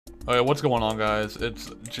Alright, what's going on, guys?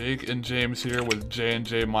 It's Jake and James here with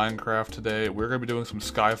J&J Minecraft today. We're going to be doing some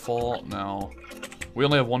Skyfall. Now, we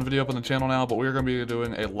only have one video up on the channel now, but we're going to be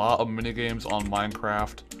doing a lot of minigames on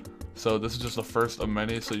Minecraft. So this is just the first of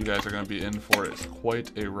many, so you guys are going to be in for it. It's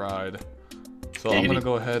quite a ride. So I'm going to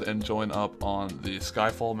go ahead and join up on the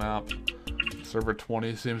Skyfall map. Server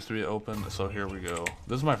 20 seems to be open, so here we go.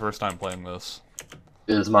 This is my first time playing this.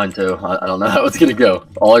 It is mine too. I don't know how it's gonna go.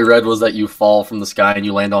 All I read was that you fall from the sky and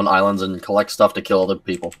you land on islands and collect stuff to kill other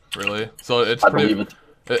people. Really? So it's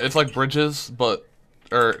it's like bridges, but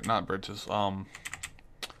not bridges.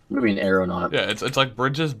 Maybe an aeronaut. Yeah, it's like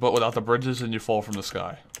bridges, but without the bridges, and you fall from the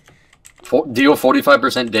sky. Deal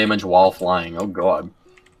 45% damage while flying. Oh god.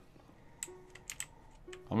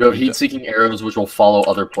 You have heat-seeking arrows which will follow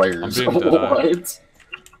other players. What?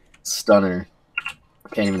 Stunner.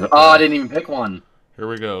 Can't even. Oh, I didn't even pick one. Here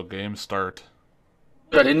we go. Game start.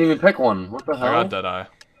 I didn't even pick one. What the hell? I got Deadeye.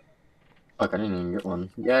 Fuck, I didn't even get one.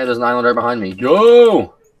 Yeah, there's an island right behind me. Go!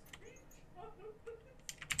 What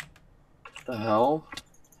the hell?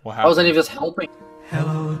 What happened? How was any of this helping?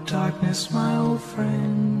 Hello, darkness, my old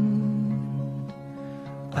friend.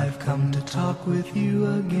 I've come to talk with you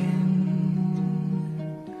again.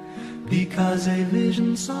 Because a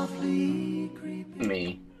vision softly creeping.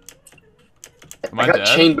 Me. I got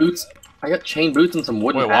chain boots. I got chain boots and some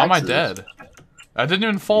wooden Wait, why am I axes. dead? I didn't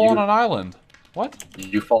even fall on an island. What?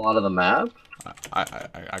 Did you fall out of the map?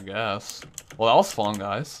 I guess. Well, that was fun,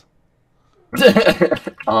 guys.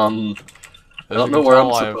 I don't know where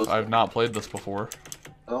I'm supposed to. I've not played this before.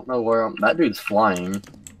 I don't know where I'm. That dude's flying.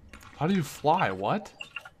 How do you fly? What?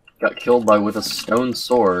 Got killed with a stone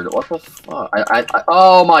sword. What the fuck?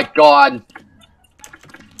 Oh my god!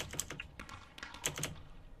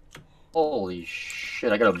 Holy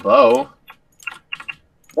shit! I got a bow.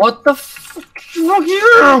 What the fuck? Fuck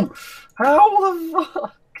you! How the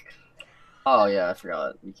fuck? Oh yeah, I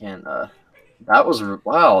forgot. You can't. That was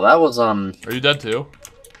wow. That was Are you dead too?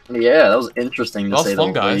 Yeah, that was interesting to say the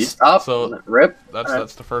least. Guys. Oh, so rip.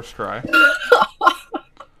 That's the first try.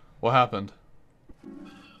 What happened?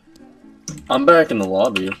 I'm back in the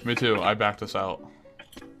lobby. Me too. I backed us out.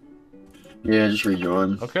 Yeah, just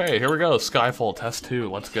rejoin. Okay, here we go. Skyfall Test 2.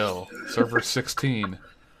 Let's go. Server 16.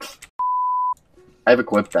 I've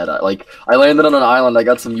equipped that. I landed on an island, I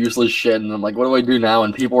got some useless shit, and I'm like, what do I do now?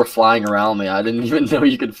 And people were flying around me. I didn't even know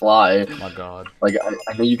you could fly. Oh my god. Like,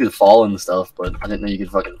 I knew you could fall and stuff, but I didn't know you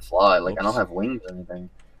could fucking fly. Like, I don't have wings or anything.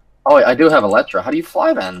 Oh, wait, I do have Elytra. How do you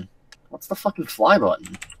fly, then? What's the fucking fly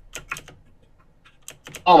button?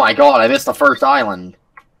 Oh my god, I missed the first island.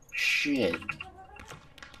 Shit.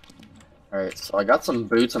 Alright, so I got some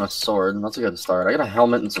boots and a sword, and that's a good start. I got a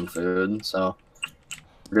helmet and some food, so...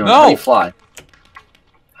 No! How do you fly?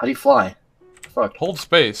 How do you fly? Fuck. Hold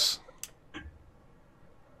space.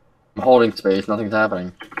 I'm holding space, nothing's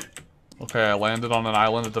happening. Okay, I landed on an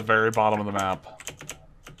island at the very bottom of the map.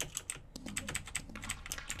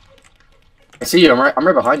 I see you, I'm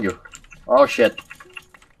right behind you. Oh shit.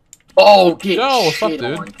 Oh, get Yo, what's shit up,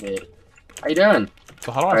 dude? on, kid. How you doing?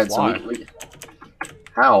 So how do I fly? So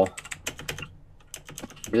how?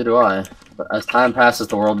 Neither do I. But as time passes,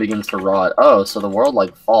 the world begins to rot. Oh, so the world,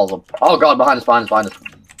 like, falls up. Oh god, behind us, behind us, behind us.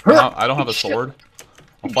 I don't have a sword.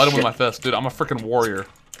 I'll fight him with my fist. Dude, I'm a freaking warrior.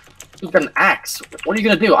 You've got an axe. What are you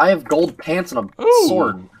gonna do? I have gold pants and a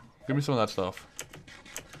sword. Give me some of that stuff.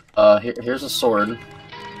 Here's a sword.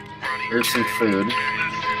 Here's some food.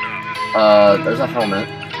 There's a helmet.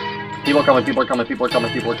 People are coming, people are coming, people are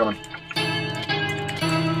coming, people are coming.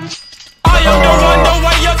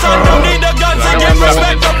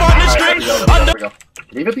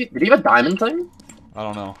 Did he have a diamond thing? I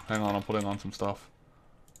don't know. Hang on, I'm putting on some stuff.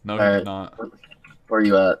 No, he did not. Where are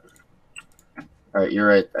you at? Alright, you're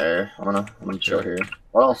right there. I'm gonna chill here.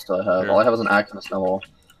 What else do I have? All I have is an axe and a snowball.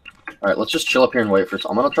 Alright, let's just chill up here and wait for some.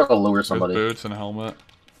 I'm gonna try to lure somebody. Boots and a helmet.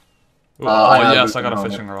 Ooh, oh yes, I got a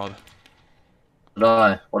fishing rod.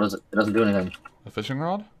 What is it? It doesn't do anything. A fishing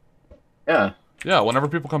rod? Yeah. Yeah, whenever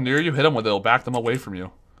people come near you, hit them with it. It'll back them away from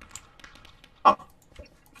you. Oh.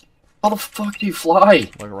 How the fuck do you fly?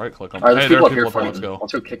 Like right click them. Alright, there's people up here. Let's go.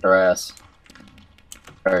 Let's go kick their ass.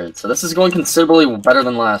 Alright, so this is going considerably better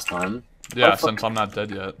than last time. Yeah, since I'm not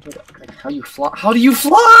dead yet. How you fly? How do you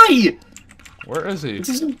fly? Where is he?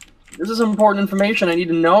 This is important information I need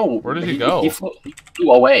to know. Where did he go? He flew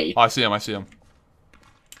away. Oh, I see him. I see him.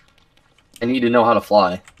 I need to know how to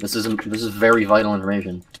fly. This is very vital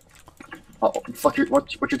information. Oh, fuck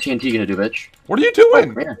what's your TNT gonna do, bitch? What are you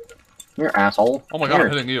doing? Come here. Come here, asshole. Oh my god, I'm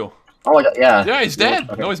hitting you. Oh my god, yeah. Yeah, he's dead.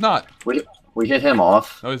 Okay. No, he's not. We hit him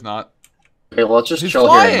off. No, he's not. Okay, well, let's just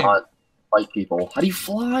chill here and not fight people. How do you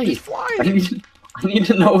fly? He's flying. I need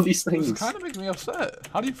to know these This things. kind of makes me upset.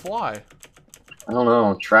 How do you fly? I don't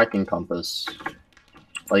know. Tracking compass.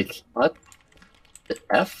 Like, what?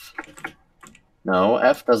 F? No,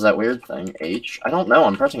 F does that weird thing. H? I don't know.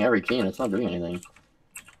 I'm pressing every key and it's not doing anything.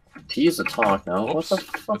 T is to talk, no? Oops. What the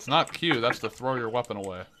fuck? It's not Q, that's to throw your weapon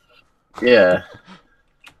away. Yeah.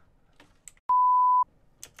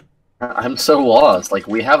 I'm so lost. Like,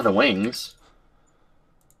 we have the wings.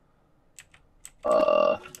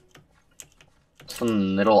 Some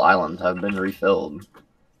Niddle Islands have been refilled.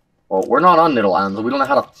 Well, we're not on Niddle Islands. We don't know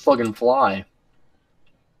how to fucking fly.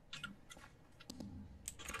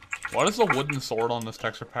 Why does the wooden sword on this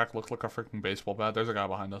texture pack look like a freaking baseball bat? There's a guy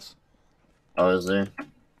behind us. Oh, is there?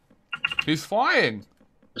 He's flying!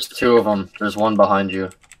 There's two of them. There's one behind you.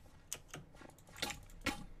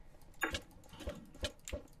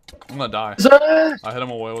 I'm gonna die. Zah! I hit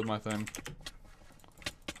him away with my thing.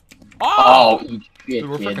 Oh, Oh! eat shit, Dude,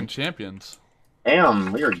 we're kid. freaking champions.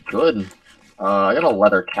 Damn, we are good. I got a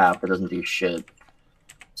leather cap that doesn't do shit.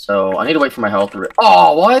 So, I need to wait for my health to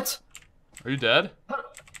Oh, what? Are you dead?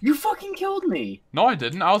 You fucking killed me! No, I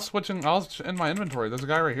didn't. I was switching. I was in my inventory. There's a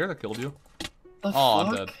guy right here that killed you. The Oh, fuck?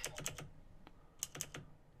 I'm dead.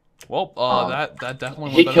 Well, that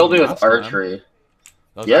definitely. He went better killed than me with last time. archery.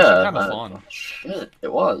 That was Yeah, kind of fun. shit,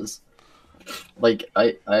 it was. Like,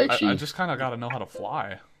 I actually... I just kind of got to know how to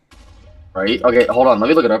fly. Right? Okay, hold on, let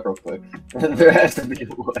me look it up real quick. There has to be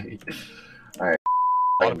a way. Alright.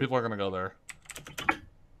 A lot of people are gonna go there.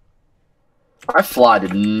 My fly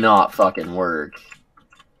did not fucking work.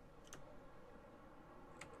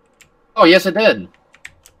 Oh, yes it did!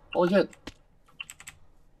 Holy shit.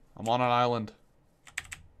 I'm on an island.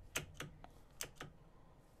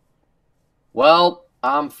 Well,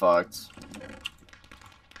 I'm fucked.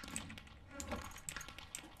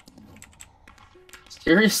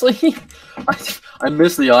 Seriously? I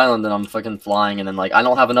missed the island and I'm fucking flying and then like I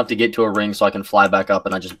don't have enough to get to a ring so I can fly back up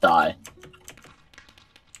and I just die.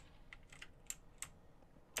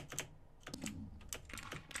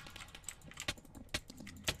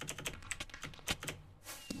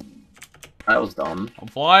 That was dumb. I'm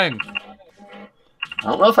flying. I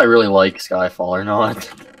don't know if I really like Skyfall or not.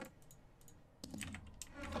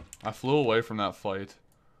 I flew away from that fight.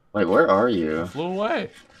 Wait, where are I you? flew away.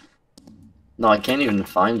 No, I can't even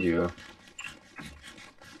find you.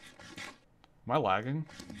 Am I lagging?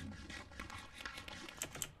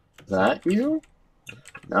 Is that you?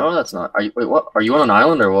 No, that's not. Are you? Wait, what? Are you on an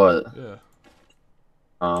island or what? Yeah.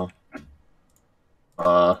 Oh.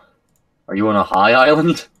 Are you on a high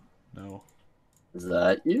island? No. Is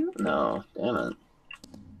that you? No. Damn it.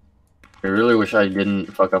 I really wish I didn't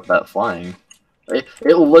fuck up that flying. It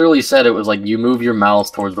literally said it was like you move your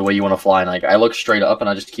mouse towards the way you want to fly, and like I look straight up and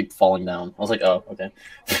I just keep falling down. I was like, oh, okay.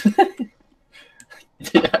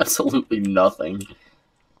 Did absolutely nothing.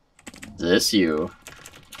 Is this you?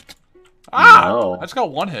 Ah! No. I just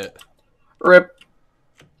got one hit. Rip.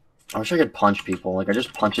 I wish I could punch people. Like I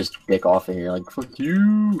just punch his dick off of here. Like fuck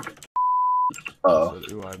you. Oh.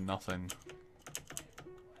 Ooh, I have nothing.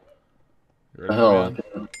 You The ready, hell?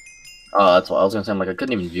 man? Oh, that's what I was gonna say. I'm like I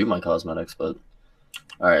couldn't even view my cosmetics, but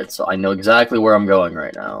all right. So I know exactly where I'm going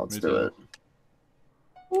right now. Let's Me do too. it.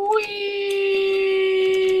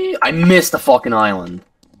 Whee! I missed the fucking island.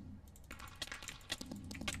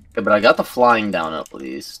 Okay, but I got the flying down at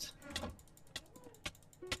least.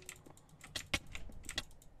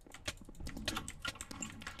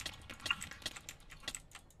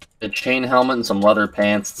 A chain helmet and some leather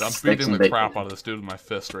pants. I'm sticks beating and the bacon. crap out of this dude with my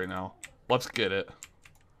fist right now. Let's get it.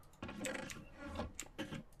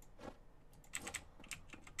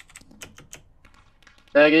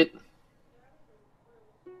 Tag it.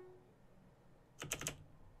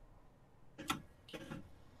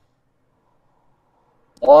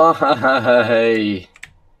 Why?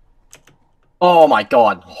 Oh my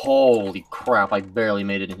god. Holy crap, I barely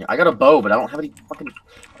made it in here. I got a bow, but I don't have any fucking...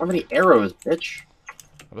 I don't have any arrows, bitch. I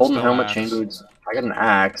have a Golden stone helmet, axe. chain boots. I got an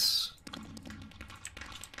axe.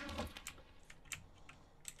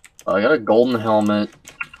 I got a golden helmet.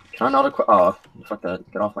 Can I not equip... Oh, fuck that.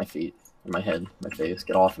 Get off my feet. My head. My face.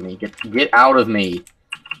 Get off of me. Get out of me.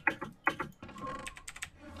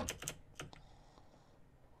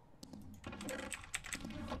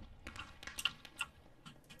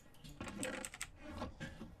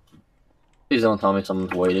 Please don't tell me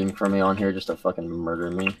someone's waiting for me on here just to fucking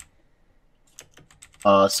murder me.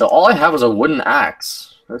 So all I have is a wooden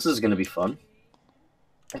axe. This is gonna be fun.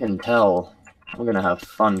 I can tell. I'm gonna have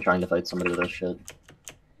fun trying to fight somebody with this shit.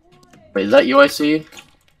 Wait, is that you I see?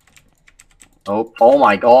 Oh, oh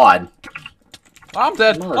my god. I'm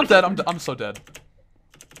dead. I'm dead. I'm so dead.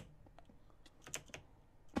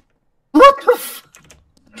 What the f-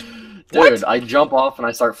 Dude, I jump off and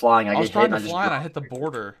I start flying. I was get hit trying and to I fly and I just hit the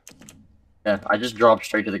border. yeah, I just dropped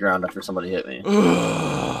straight to the ground after somebody hit me.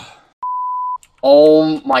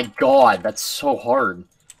 Oh my god, that's so hard.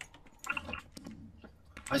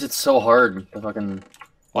 Why is it so hard to fucking...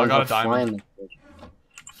 Oh, I got a fly diamond. in this bitch?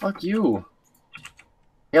 Fuck you.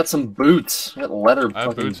 I got some boots. I got leather I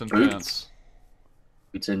have fucking boots and pants.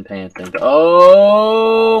 Boots and pants.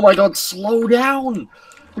 Oh my god, slow down!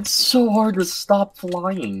 It's so hard to stop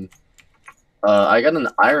flying. I got an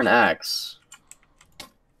iron axe.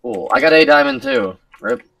 Cool. I got a diamond too.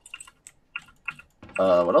 Rip.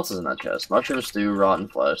 What else is in that chest? Mushroom stew, rotten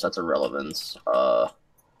flesh. That's irrelevant. So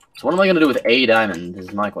what am I gonna do with a diamond?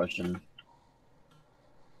 Is my question.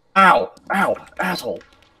 Ow! Ow! Asshole!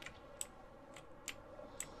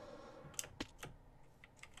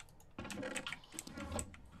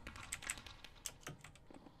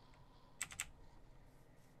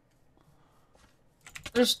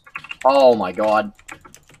 Just... Oh my god.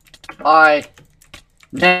 Bye.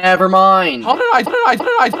 Never mind. How did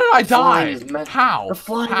I die? How? The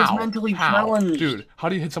flying How? is mentally How? challenged. Dude, how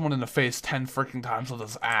do you hit someone in the face 10 freaking times with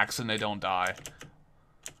this axe and they don't die?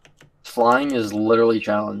 Flying is literally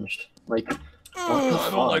challenged. Like, what the I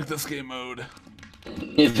fuck? don't like this game mode.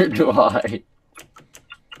 Neither do I.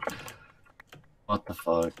 What the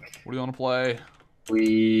fuck? What do you want to play?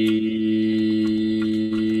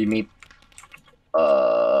 Meep.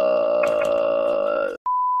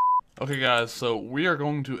 Okay guys, so we are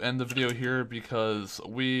going to end the video here because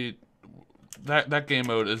that game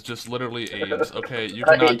mode is just literally AIDS, okay? You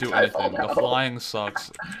cannot do anything. The flying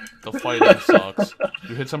sucks. The fighting sucks.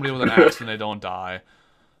 You hit somebody with an axe and they don't die.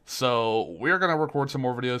 So, we're going to record some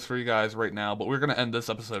more videos for you guys right now, but we're going to end this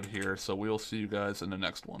episode here, so we'll see you guys in the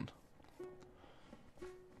next one.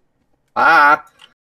 Ah.